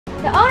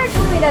The owner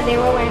told me that they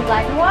were wearing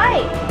black and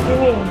white. You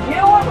mean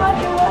you were black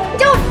and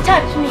white? Don't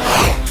touch me!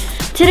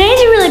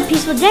 Today's a really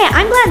peaceful day.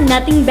 I'm glad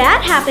nothing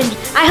bad happened.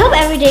 I hope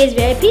every day is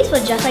very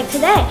peaceful, just like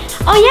today.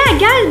 Oh yeah,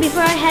 guys,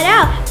 before I head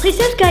out, please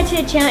subscribe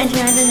to the channel and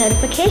turn on the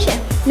notification.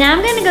 Now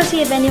I'm gonna go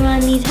see if anyone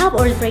needs help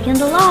or is breaking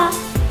the law.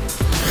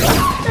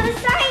 So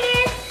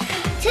excited!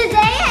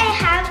 Today I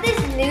have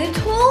this new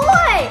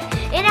toy.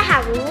 And I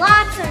have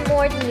lots of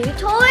more new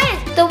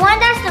toys. The one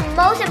that's the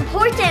most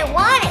important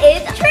one is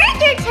a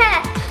treasure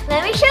chest.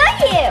 Let me show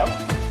you.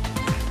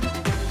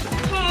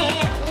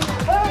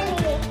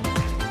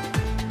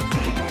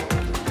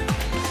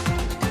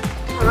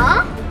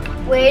 Huh?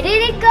 Where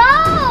did it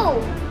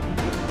go?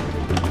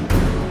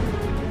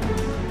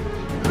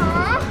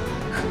 Huh?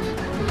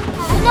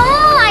 Oh no,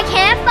 I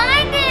can't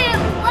find it.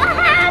 What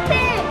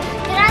happened?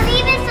 Did I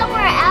leave it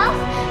somewhere else?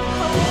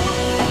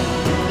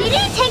 Did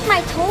he take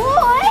my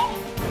toy?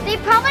 They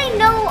probably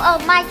know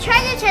my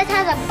treasure chest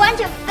has a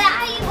bunch of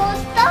valuable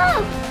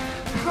stuff.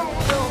 Oh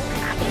no,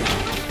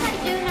 I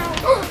do know.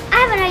 I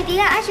have an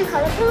idea. I should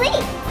call the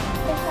police.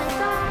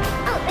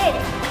 Oh, there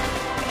it is.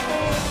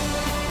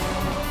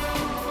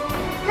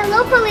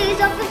 Hello,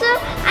 police officer.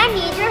 I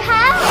need your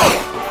help.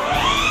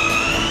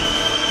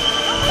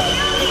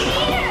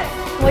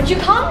 What'd you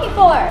call me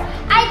for?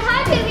 I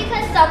called you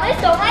because someone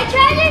stole my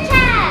treasure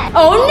chest.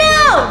 Oh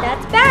no!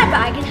 That's bad, but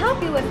I can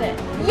help you with it.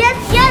 Yes,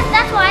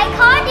 that's why I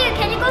called you.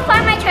 Can you go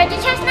find my treasure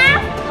chest now?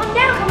 Come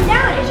down.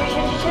 Is your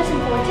treasure chest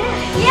important?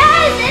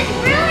 Yes, it's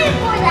really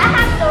important. I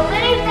have so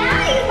many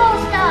valuable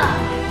stuff.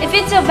 If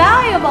it's so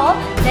valuable,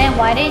 then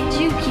why did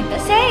you keep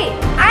it safe?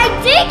 I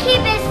did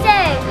keep it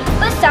safe,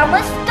 but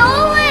someone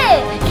stole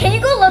it. Can you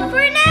go look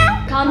for it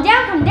now? Calm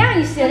down.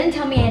 You still didn't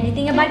tell me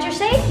anything about your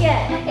safe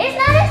yet. It's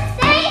not a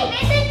safe,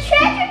 it's a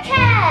treasure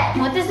chest.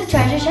 What does the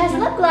treasure chest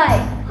look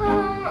like?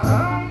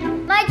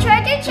 My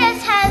treasure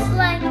chest has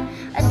like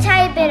a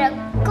tiny bit of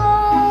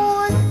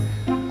gold,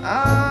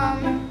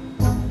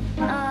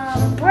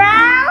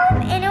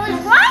 brown, and it was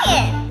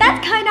white.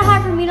 That's kind of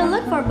hard for me to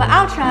look for, but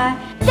I'll try.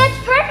 That's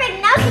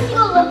perfect. Now can you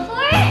go look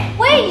for it?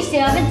 Wait, you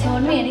still haven't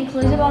told me any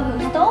clues about who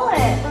stole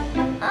it.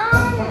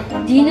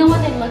 Do you know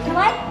what they look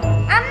like?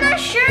 I'm not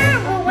sure,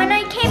 but when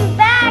I came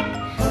back,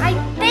 I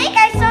think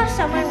I saw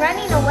someone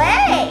running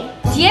away.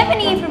 Do you have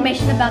any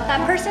information about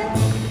that person?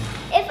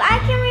 If I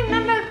can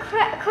remember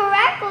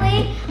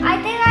correctly,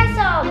 I think I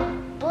saw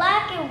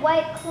black and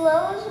white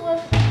clothes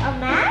with a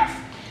mask.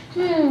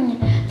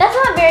 That's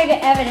not very good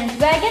evidence,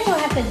 but I guess we'll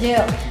have to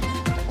do.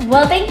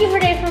 Well, thank you for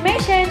the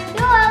information.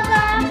 You're welcome.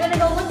 I'm gonna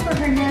go look for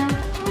her now.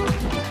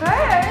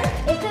 Her?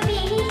 It could be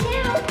he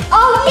too.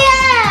 Oh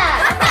yeah!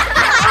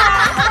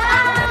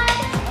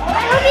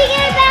 I hope you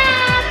get it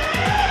back.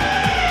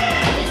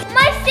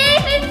 My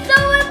safe is so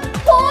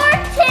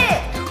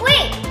important.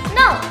 Wait,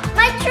 no.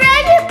 My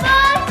treasure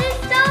box is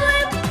so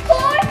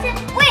important.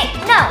 Wait,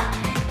 no.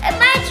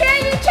 My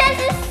treasure chest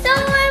is so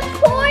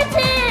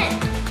important.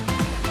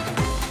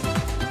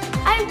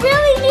 I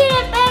really need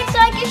it back so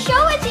I can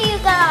show it to you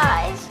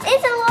guys.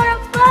 It's a lot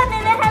of fun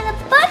and it has a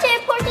bunch of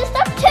important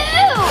stuff too.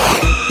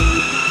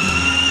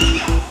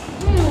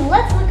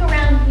 Let's look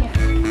around here.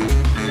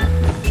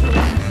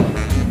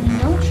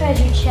 No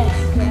treasure chest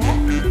yet.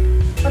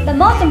 But the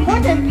most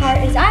important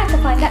part is I have to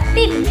find that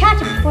thief and catch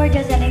him before he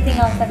does anything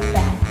else that's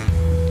bad.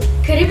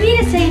 Could it be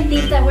the same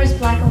thief that wears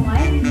black and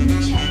white?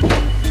 Check.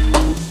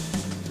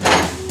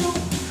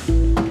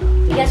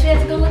 I guess we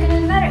have to go look in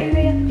another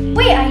area.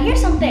 Wait, I hear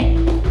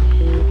something.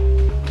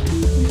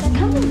 Where's that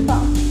coming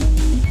from?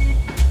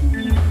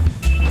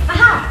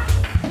 Aha!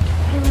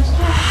 Okay, let's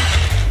try.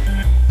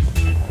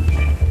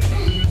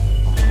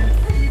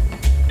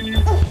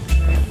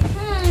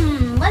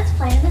 Let's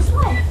play in the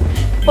slide.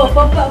 Who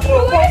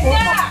is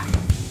that?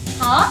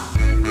 Huh?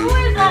 Who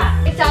is that?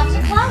 It's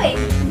Officer Chloe.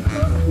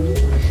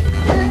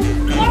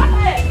 Stop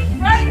it!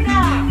 Right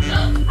now!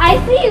 I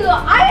see you. I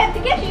have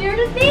to get you. You're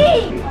the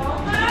thief. Oh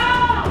no!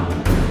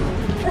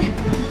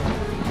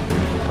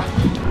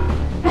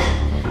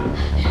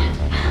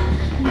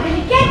 I'm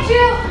gonna get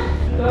you.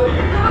 No,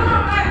 you're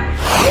not!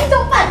 Please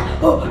don't fuss.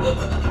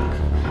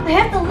 I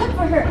have to look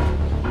for her.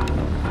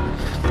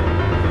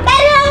 That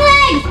little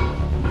leg!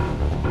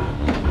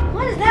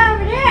 What is that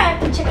over there? I have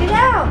to check it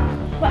out.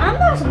 But I'm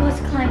not supposed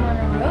to climb on a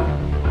roof.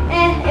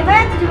 And if I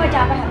have to do my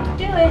job, I have to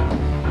do it.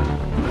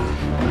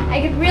 I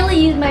could really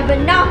use my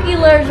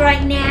binoculars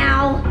right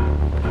now.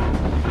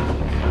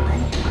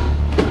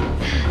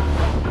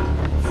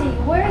 Let's see,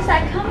 where is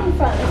that coming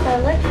from? Is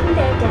that look from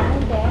there,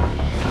 down there?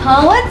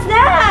 Huh, what's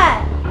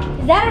that?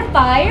 Is that a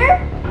fire?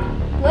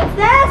 What's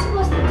that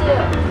supposed to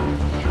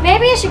do?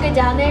 Maybe I should go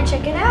down there and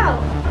check it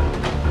out.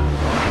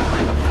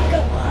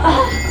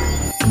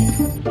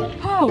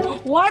 Oh,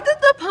 why did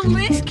the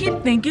police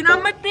keep thinking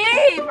I'm a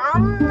thief?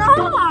 I'm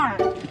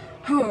not.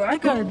 Oh, I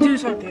gotta do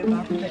something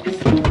about this.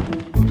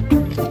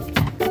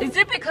 Is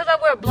it because I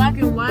wear black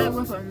and white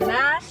with a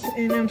mask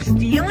and I'm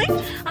stealing?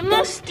 I'm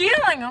not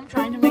stealing. I'm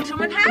trying to make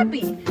someone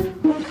happy.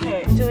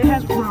 Okay, so it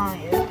has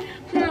Brian.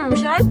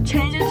 Should I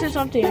change it to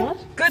something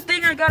else? Good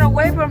thing I got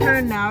away from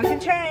her. Now I can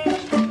change.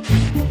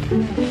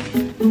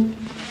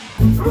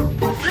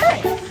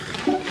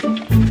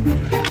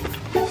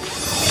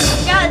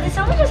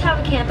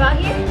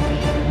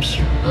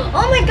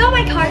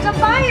 my car's on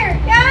fire.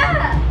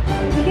 Yeah.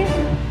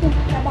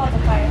 My ball's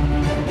on fire.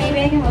 Maybe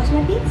I can roast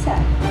my pizza.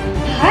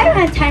 I don't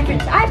have time for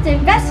this. I have to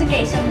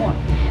investigate some more.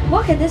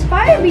 What could this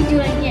fire be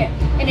doing here?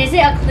 And is it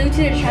a clue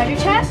to the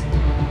treasure chest?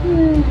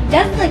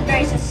 Doesn't look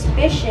very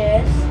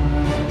suspicious.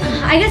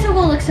 I guess I'll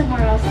go look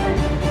somewhere else then.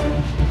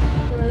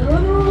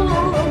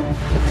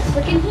 Let's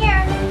look in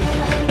here.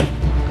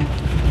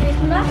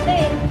 There's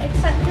nothing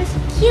except this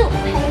cute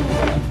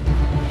penguin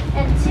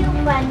and 2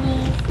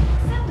 bunnies.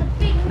 Except a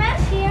big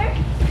mess here.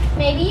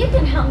 Maybe you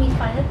can help me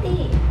find the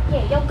thief.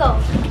 Here, you go.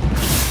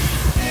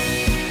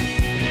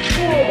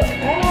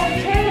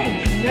 Okay,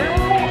 now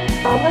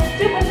I'm a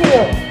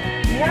superhero.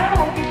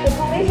 Now the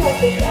police will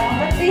think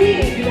I'm a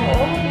thief. No,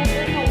 I'm gonna get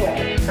this away.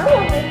 I'm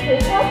gonna make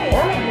this happy.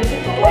 I'm gonna get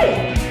this away.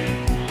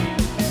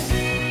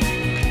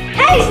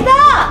 Hey,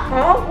 stop!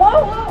 Huh?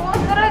 What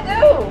did I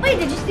do? Wait,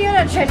 did you steal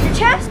that treasure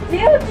chest?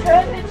 Steal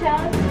treasure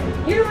chest?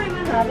 You don't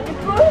even have any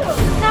proof.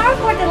 Now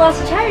report they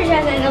lost a treasure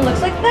chest and it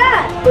looks like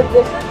that. But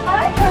this is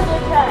my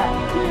treasure chest.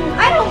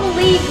 I don't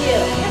believe you.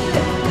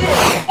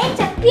 It's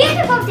a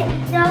beautiful day.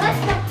 Now let's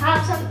go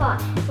have some fun.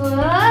 Ow.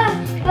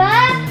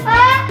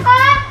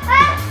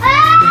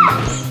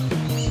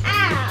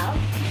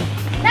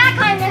 That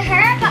kind of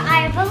hurt, but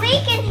I have a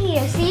leak in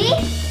here, see?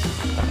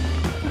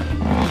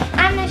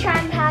 I'm gonna try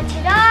and patch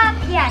it up.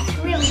 Yeah, it's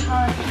really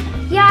hard.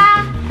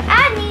 Yeah,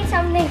 I need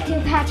something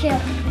to patch it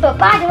up. But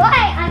by the way,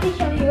 I can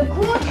show you a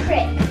cool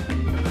trick.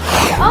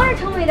 The owner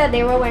told me that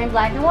they were wearing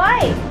black and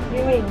white.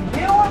 You mean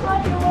you were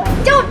black and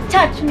white? Don't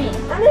touch me.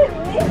 I didn't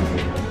mean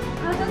to.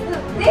 How does the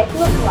thief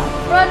look like?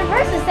 Well, the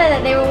person said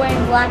that they were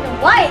wearing black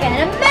and white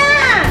and a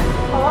mask.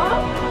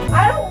 Huh?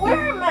 I don't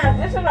wear a mask.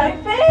 This is my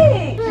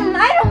face.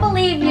 I don't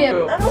believe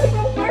you. I don't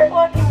even wear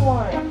black and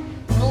white.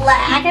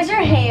 Black is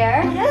your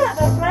hair. Yeah,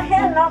 that's my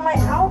hair, not my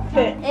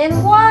outfit.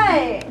 And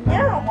white.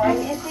 Yeah, white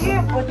is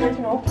here, but there's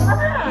no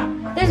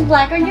black. There's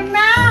black on your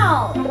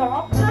mouth.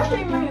 Stop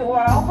touching me or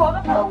I'll call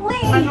the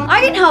police.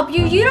 I can help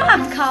you. You don't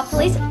have to call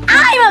police.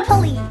 I'm a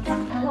police.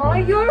 Oh,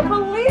 you're a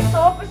police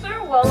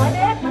officer? Well, I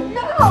didn't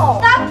know.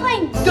 Stop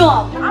playing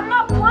dumb. I'm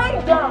not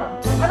playing dumb.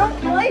 I don't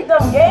play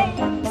dumb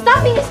games.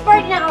 Stop being a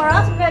smarty now or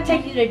else I'm going to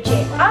take you to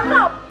jail. I'm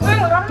not food.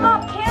 I'm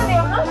not candy.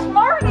 I'm not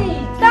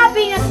Smarties. Stop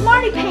being a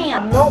smarty pants.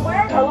 I'm not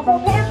wearing colorful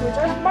pants, which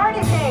are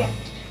Smarty pants.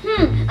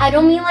 I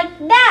don't mean like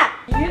that.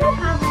 You don't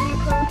have any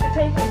proof to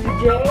take me to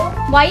jail.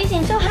 Why you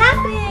seem so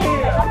happy?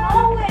 I'm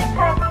always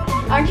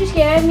happy. Aren't you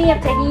scared of me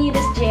of taking you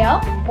to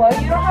jail? Well,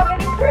 you don't have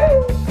any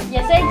proof.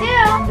 Yes, I do.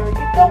 No, you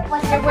don't.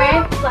 Plus, you're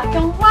wearing black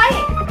and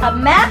white, a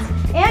mask,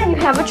 and you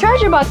have a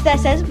treasure box that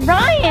says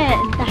Ryan.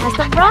 That has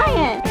the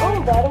Ryan. Oh,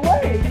 by the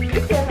way,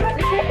 you can have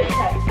the treasure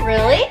chest.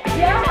 Really?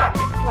 Yeah.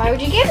 Why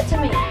would you give it to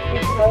me?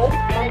 Because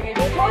I'm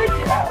giving toys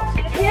out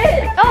to the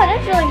kids. Oh,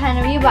 that's really kind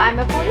of you, but I'm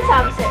a police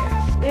officer.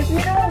 If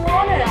you don't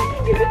want it, I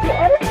can give it to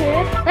other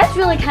kids. That's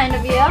really kind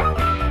of you.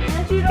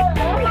 Since you don't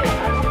want it,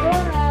 I'm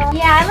gonna.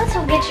 Yeah, let's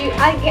get you.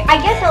 I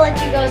guess I'll let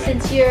you go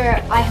since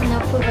I have no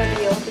proof of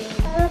you.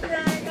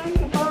 Okay, thank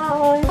you.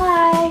 Bye.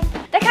 Bye.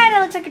 That kind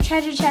of looks like a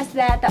treasure chest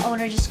that the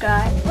owner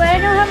described, but I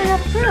don't have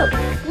enough proof.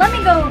 Let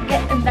me go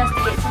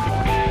investigate some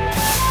more.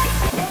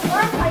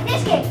 Let's play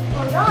this game.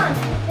 Hold on.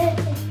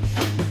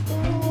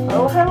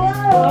 Oh, hello.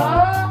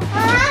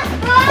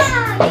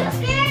 You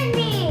scared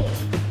me.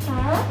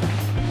 Huh?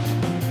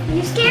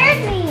 You scared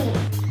me.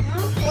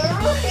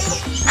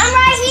 I'm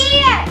right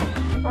here.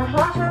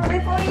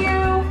 Something for you.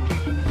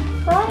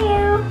 For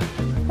you.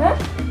 Huh?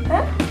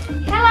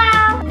 Hello.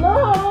 Hello.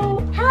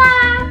 Hello.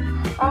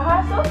 I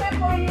have something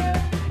for you.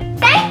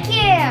 Thank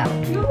you.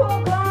 You're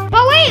welcome.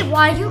 But wait,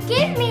 why you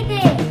give me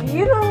this?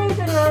 You don't need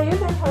to know. You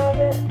can have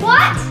it.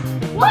 What?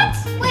 What?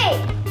 Wait,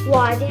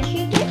 why did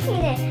she give me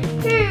this?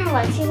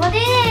 Let's see what it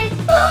is.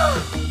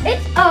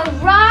 It's a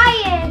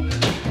Ryan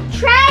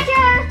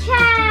treasure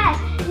chest.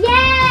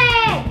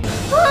 Yay!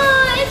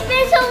 Oh, it's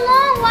been so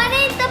long. Why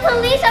didn't the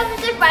police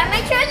officer find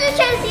my treasure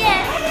chest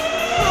yet?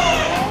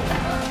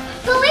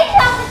 Police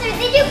officer,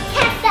 did you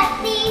catch that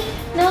thief?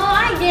 No,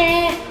 I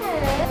didn't.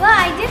 Well,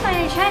 I did find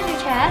a treasure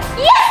chest.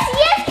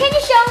 Yes, can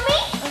you show me?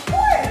 Of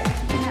course.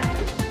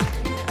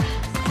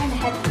 It's kind of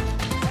heavy.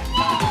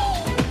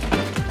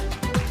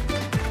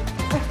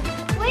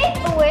 Wait,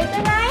 but where's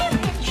the Ryan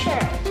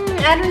picture?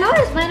 I don't know.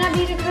 This might not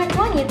be the correct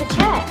one. You have to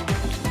check.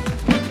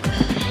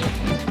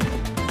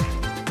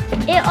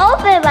 It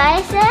opened by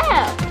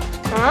itself.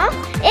 Huh?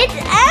 It's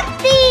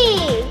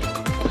empty.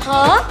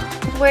 Huh?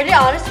 Where did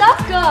all the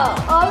stuff go?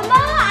 Oh no,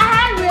 I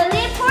had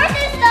really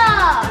important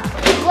stuff.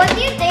 What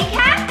do you think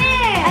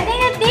happened? I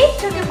think a thief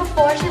took it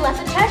before she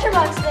left the treasure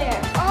box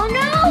there. Oh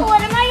no, what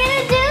am I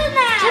gonna do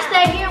now? Just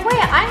stay here and wait.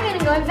 I'm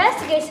gonna go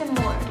investigate some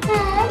more.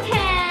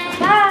 Okay.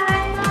 Bye.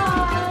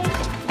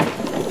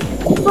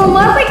 For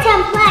more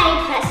pretend play,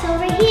 press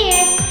over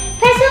here.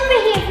 Press over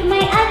here for my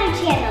other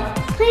channel.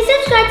 Please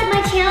subscribe to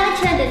my channel and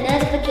turn on the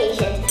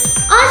notifications.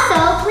 Also,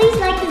 please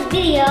like this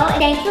video.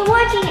 Thanks for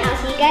watching. I'll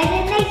see you guys in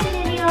the next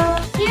video.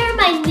 Here are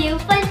my new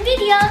fun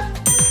videos.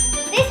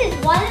 This is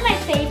one of my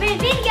favorite